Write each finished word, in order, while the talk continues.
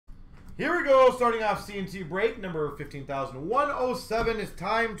Here we go, starting off CNC break number 15,107. It's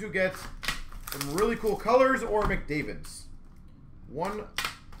time to get some really cool colors or McDavid's. One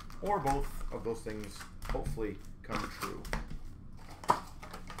or both of those things hopefully come true.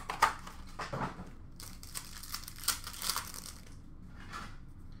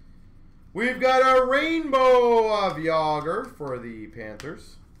 We've got a rainbow of Yager for the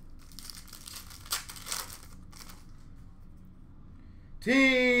Panthers.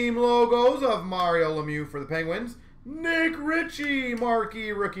 Team logos of Mario Lemieux for the Penguins. Nick Ritchie,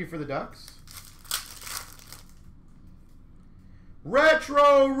 marquee rookie for the Ducks.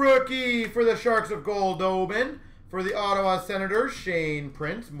 Retro rookie for the Sharks of Goldobin. For the Ottawa Senators, Shane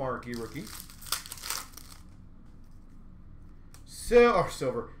Prince, marquee rookie.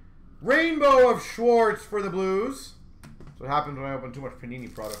 Silver. Rainbow of Schwartz for the Blues. That's what happens when I open too much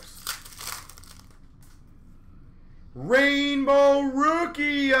Panini products. Rainbow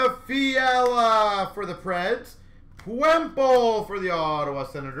rookie of Fiala for the Preds. Puempo for the Ottawa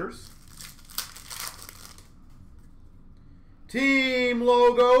Senators. Team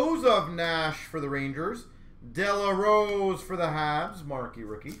logos of Nash for the Rangers. Della Rose for the Habs, marquee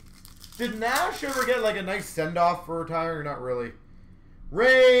rookie. Did Nash ever get like a nice send-off for retiring or not really?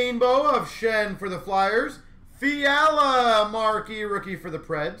 Rainbow of Shen for the Flyers. Fiala, marquee rookie for the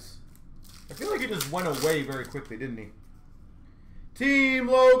Preds. I feel like he just went away very quickly, didn't he? Team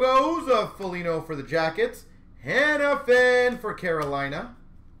logos of Foligno for the Jackets. Hanifin for Carolina.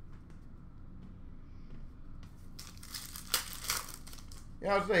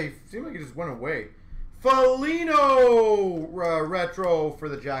 Yeah, I was saying, seemed like he just went away. Foligno retro for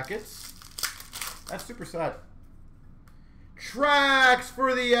the Jackets. That's super sad. Tracks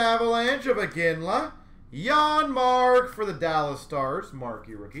for the Avalanche of Iginla. Jan Mark for the Dallas Stars,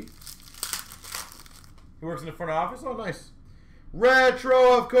 marquee rookie. He works in the front office? Oh, nice.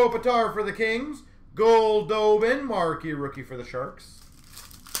 Retro of Kopitar for the Kings. Goldobin, marquee rookie for the Sharks.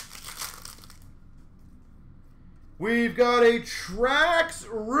 We've got a Tracks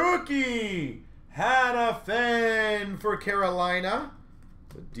rookie. Hanifin for Carolina.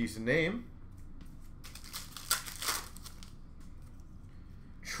 A decent name.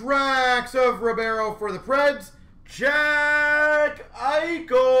 Tracks of Ribeiro for the Preds. Jack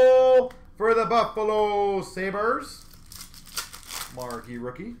Eichel for the Buffalo Sabres. Marquee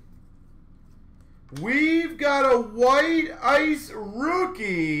rookie. We've got a white ice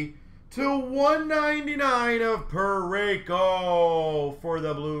rookie to 199 of Parayko for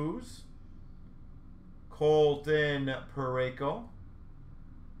the Blues. Colton Parayko.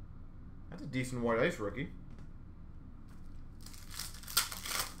 That's a decent white ice rookie.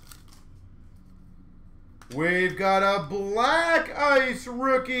 We've got a black ice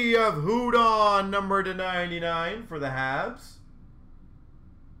rookie of Hudon, number /99 for the Habs.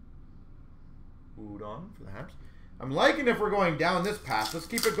 Hudon for the Habs. I'm liking if we're going down this path. Let's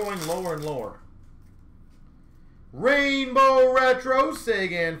keep it going lower and lower. Rainbow retro,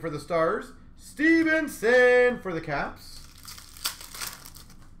 Sagan for the Stars. Stevenson for the Caps.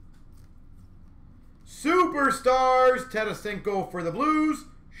 Superstars, Tarasenko for the Blues.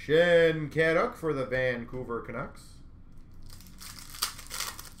 Shen Kaduk for the Vancouver Canucks.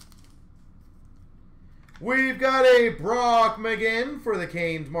 We've got a Brock McGinn for the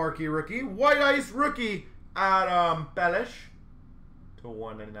Canes, marquee rookie. White ice rookie, Adam Bellish to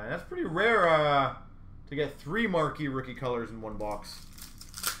 199. That's pretty rare to get 3 marquee rookie colors in one box.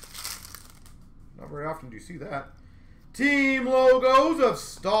 Not very often do you see that. Team logos of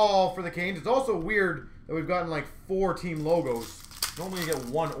Stahl for the Canes. It's also weird that we've gotten like 4 team logos. Normally you get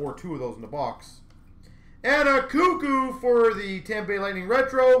 1 or 2 of those in the box. And a Cuckoo for the Tampa Bay Lightning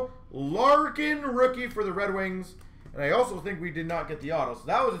retro. Larkin rookie for the Red Wings. And I also think we did not get the auto. So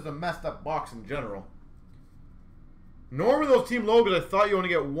that was just a messed up box in general. Normally those team logos, I thought you only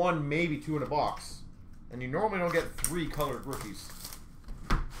get 1, maybe 2 in a box. And you normally don't get 3 colored rookies.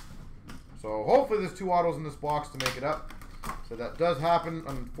 So hopefully there's 2 autos in this box to make it up. So that does happen,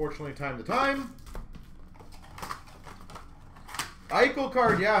 unfortunately, time to time. Eichel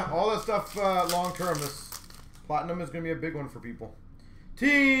card, yeah, all that stuff long term. This platinum is going to be a big one for people.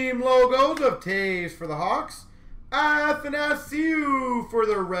 Team logos of Taves for the Hawks. Athanasiou for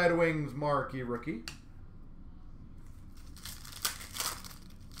the Red Wings, marquee rookie.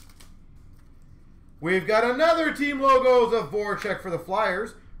 We've got another team logos of Voracek for the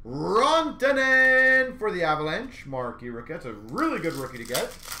Flyers. Rantanen for the Avalanche, marquee rookie. That's a really good rookie to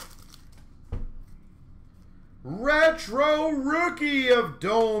get. Retro rookie of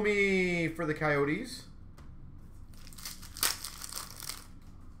Domi for the Coyotes.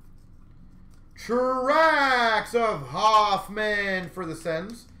 Tracks of Hoffman for the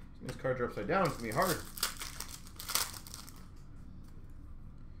Sens. This cards are upside down. It's going to be hard.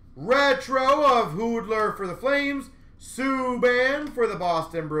 Retro of Hoodler for the Flames. Subban for the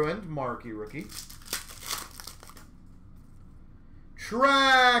Boston Bruins. Marquee rookie.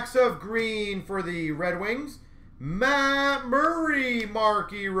 Tracks of Green for the Red Wings. Matt Murray,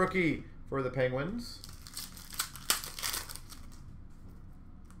 marquee rookie for the Penguins.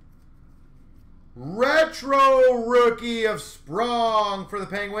 Retro rookie of Sprong for the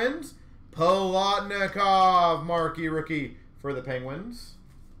Penguins. Palatnikov, marquee rookie for the Penguins.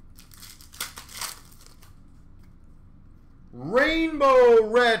 Rainbow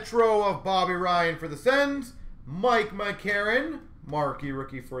retro of Bobby Ryan for the Sens. Mike McCarron, marquee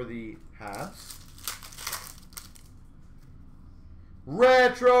rookie for the Habs.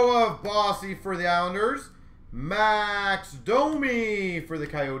 Retro of Bossy for the Islanders. Max Domi for the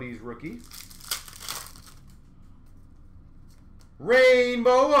Coyotes rookie.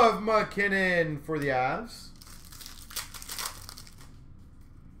 Rainbow of McKinnon for the Avs.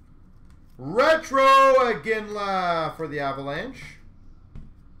 Retro Iginla for the Avalanche.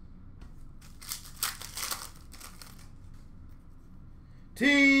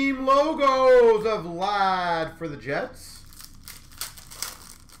 Team logos of Ladd for the Jets.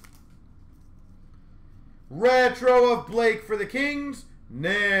 Retro of Blake for the Kings.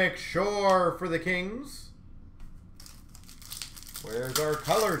 Nick Shore for the Kings. Where's our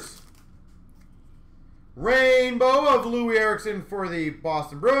colors? Rainbow of Louis Eriksson for the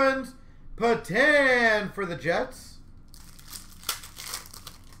Boston Bruins. Patan for the Jets.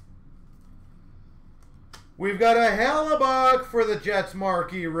 We've got a Hellebuck for the Jets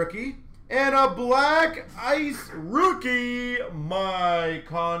marquee rookie. And a Black Ice rookie, Mike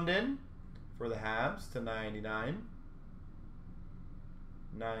Condon for the Habs to 99.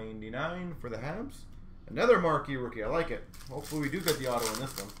 99 for the Habs. Another marquee rookie. I like it. Hopefully we do get the auto in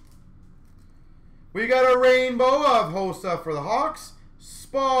this one. We got a rainbow of Hossa for the Hawks.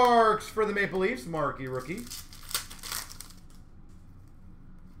 Sparks for the Maple Leafs. Marquee rookie.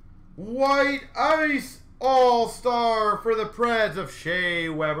 White Ice All-Star for the Preds of Shea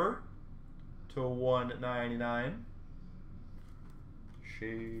Weber to 199.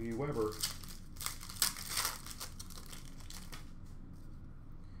 Shea Weber.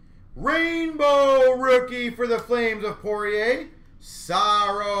 Rainbow rookie for the Flames of Poirier.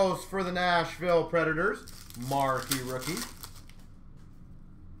 Saros for the Nashville Predators. Marquee rookie.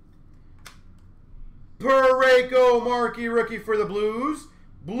 Parayko marquee rookie for the Blues.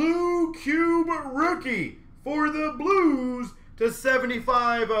 Blue Cube rookie for the Blues to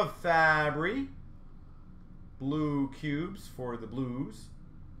 75 of Fabry. Blue Cubes for the Blues.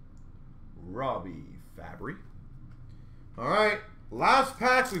 Robbie Fabry. All right. Last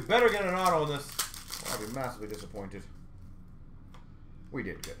pack, we better get an auto in this. I'll be massively disappointed. We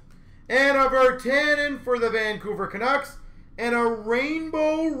did good. And a Virtanen for the Vancouver Canucks. And a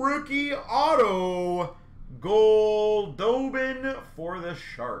Rainbow Rookie Auto Goldobin for the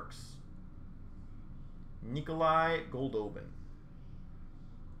Sharks. Nikolai Goldobin.